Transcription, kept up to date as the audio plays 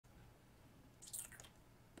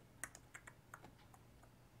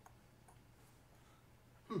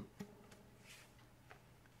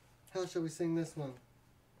how shall we sing this one?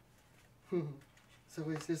 So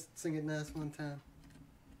we just sing it nice one time.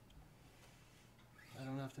 I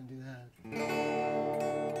don't often do that.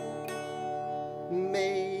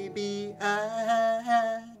 Maybe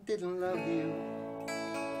I didn't love you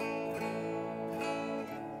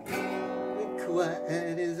quite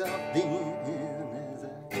as often as I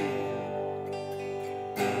could.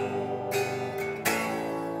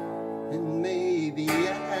 And maybe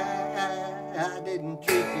I didn't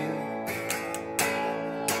treat you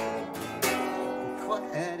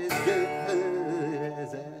quite as good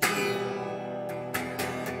as I should.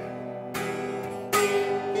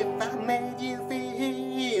 If I made you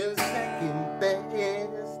feel second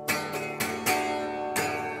best,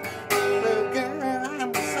 well girl,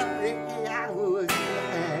 I'm sorry I was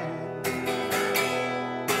bad.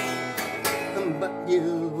 But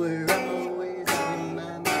you were always on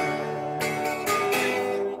my mind.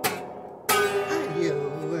 You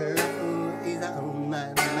were always on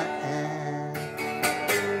my mind.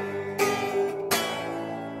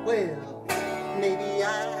 Well, maybe I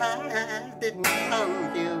didn't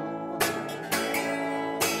hold you.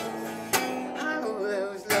 Oh,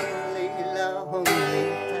 those lonely, lonely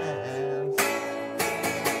times.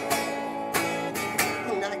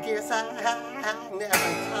 And I guess I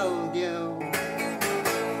never told you.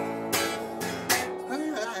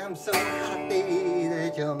 Well, I'm so happy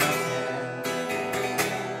that you're mine.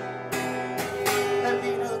 The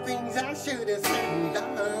little things I should have said and done.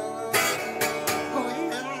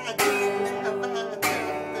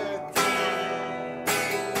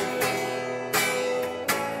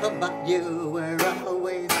 But you were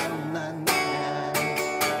always on my mind.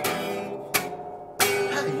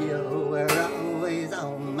 You were always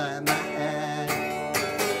on my mind.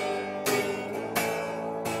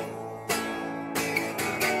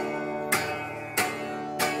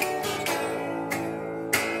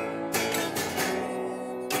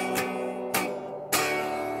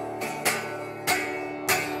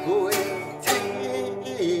 Well,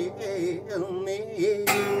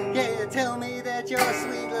 tell me that your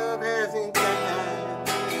sweet love hasn't died,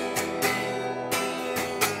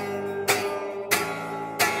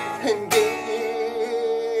 and give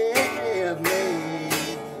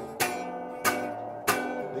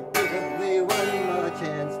me one more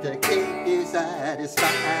chance to keep you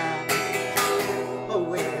satisfied. Oh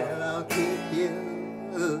well, I'll keep you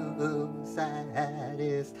satisfied.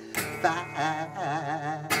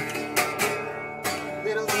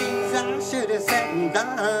 Little things I should have said and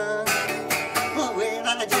done. Oh, well,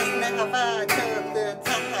 I just never took the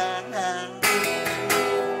time.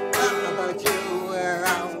 Oh, but you were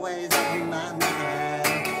always on my mind.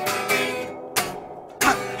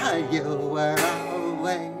 You were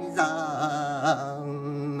always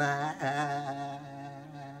on my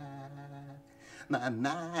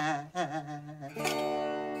mind.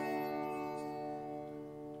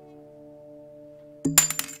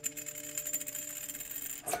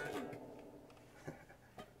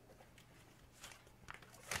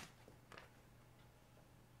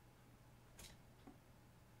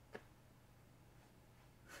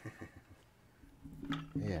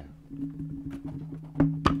 Yeah.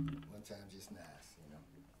 One time just nice.